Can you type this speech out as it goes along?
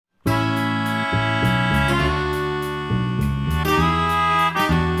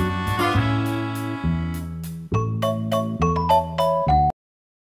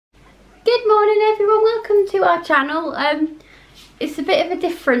welcome to our channel. It's a bit of a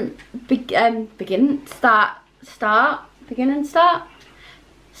different start to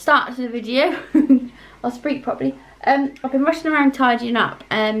the video. I'll speak properly. I've been rushing around tidying up.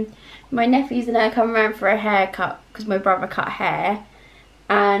 My nephews and I are coming around for a haircut because my brother cut hair,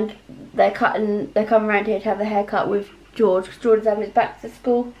 and they're coming around here to have the haircut with George, because George is having his back to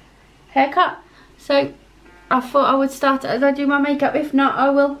school haircut. So I thought I would start it as I do my makeup. If not, I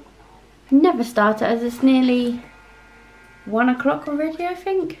will never start it, as it's nearly 1 o'clock already, I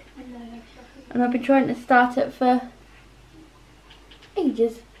think. And I've been trying to start it for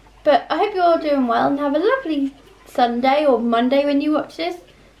ages. But I hope you're all doing well and have a lovely Sunday or Monday when you watch this.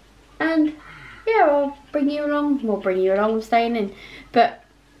 And yeah, I'll bring you along. I'm staying in. But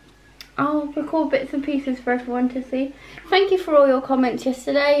I'll record bits and pieces for everyone to see. Thank you for all your comments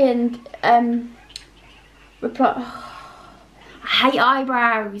yesterday and reply. Oh, I hate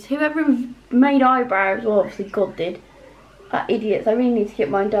eyebrows. Whoever made eyebrows, well, obviously God did. Idiots. I really need to get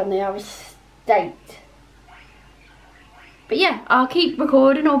mine done. They are a state. But yeah, I'll keep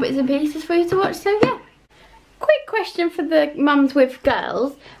recording all bits and pieces for you to watch. So yeah. Quick question for the mums with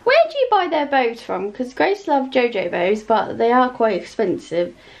girls. Where do you buy their bows from? Because Grace loves JoJo bows, but they are quite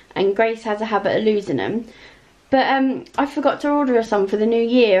expensive. And Grace has a habit of losing them. But I forgot to order her some for the new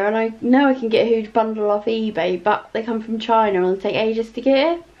year, and I know I can get a huge bundle off eBay, but they come from China and they take ages to get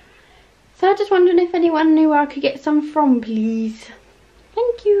here. So I'm just wondering if anyone knew where I could get some from, please.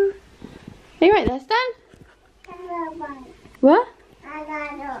 Thank you. Are you right there, Stan? What?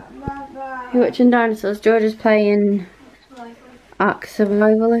 You're watching dinosaurs. George is playing Ark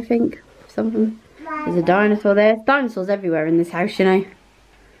Survival, I think. Something. There's a dinosaur there. Dinosaurs everywhere in this house, you know.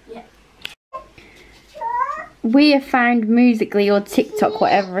 We have found Musical.ly or TikTok,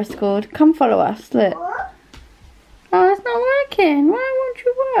 whatever it's called. Come follow us, look. Oh, it's not working. Why won't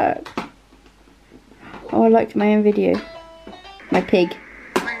you work? Oh, I liked my own video. My pig.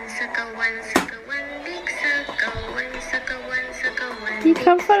 You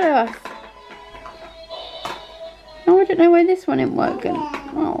come follow us. Oh, I don't know why this one isn't working.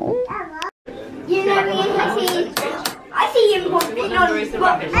 Oh. You know me, I see him walking on. Where's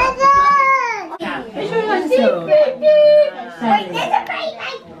your dinosaur? Wait, there's a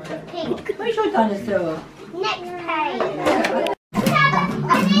baby. Where's your dinosaur? Next page. I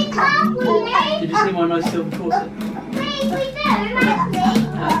need car for you. Did you see my nice silver corset? Please, we do,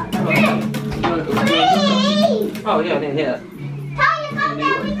 Please. Oh yeah, I didn't hear that. Tell you come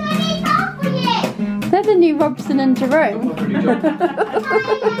down, we're going to need car for you. They're the new Robson and Jerome.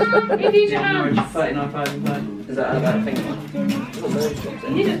 These are 39,000 pounds. Is that about a thing?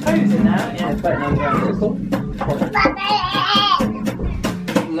 You're just posing now, Yeah, yeah. 39,000. Cool.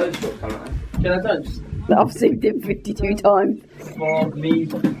 Loads of colour. Can I touch? I've seen him 52 times. For me.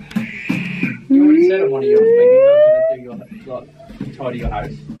 You already said on one of your things I was going to do your, like, tidy your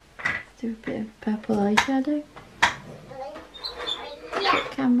house. Do a bit of purple eyeshadow.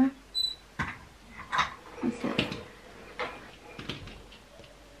 Camera. That's it.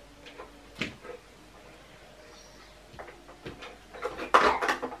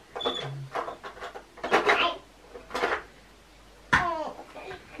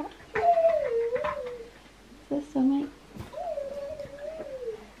 Is this all right?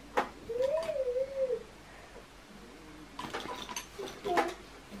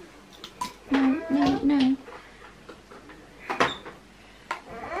 No.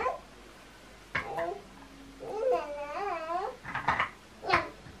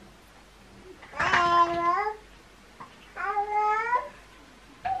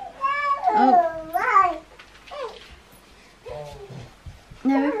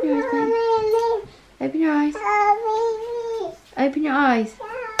 No, open your eyes, babe. Open your eyes. Open your eyes.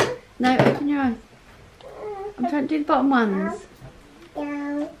 No, open your eyes. I'm trying to do the bottom ones.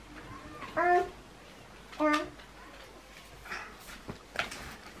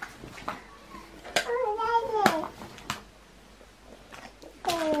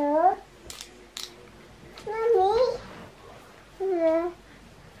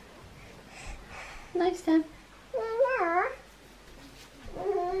 Nice, Dan.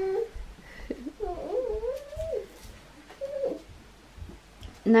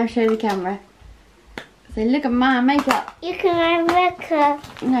 Now show the camera. Say, look at my makeup. Look at my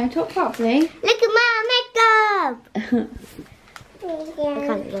makeup. No, talk properly. Look at my makeup. I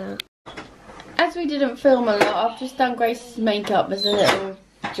can't do it. As we didn't film a lot, I've just done Grace's makeup as a little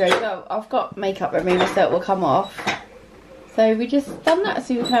joke. Oh, I've got makeup remover so it will come off. So we just done that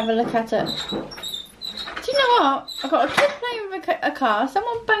so you can have a look at it. Do you know what? I've got a kid playing with a car,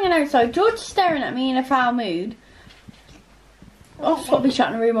 someone banging outside, George staring at me in a foul mood. I've got to be shut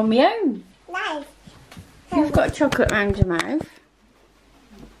in a room on my own. Nice. You've got chocolate around your mouth.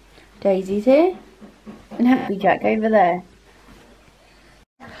 Daisy's here. And Happy Jack over there.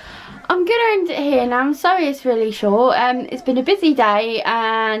 I'm going to end it here now. I'm sorry it's really short. It's been a busy day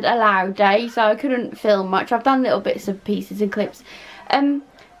and a loud day, so I couldn't film much. I've done little bits and pieces and clips.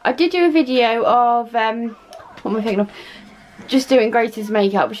 I did do a video of, what am I thinking of? Just doing Grace's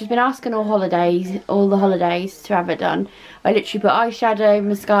makeup. She's been asking all the holidays to have it done. I literally put eyeshadow,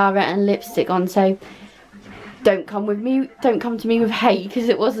 mascara and lipstick on, so don't come to me with hate, because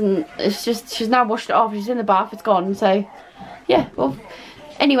it's just, she's now washed it off, she's in the bath, it's gone. So yeah, well,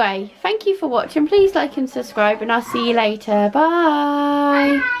 anyway, thank you for watching. Please like and subscribe, and I'll see you later.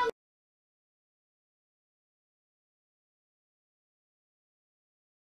 Bye.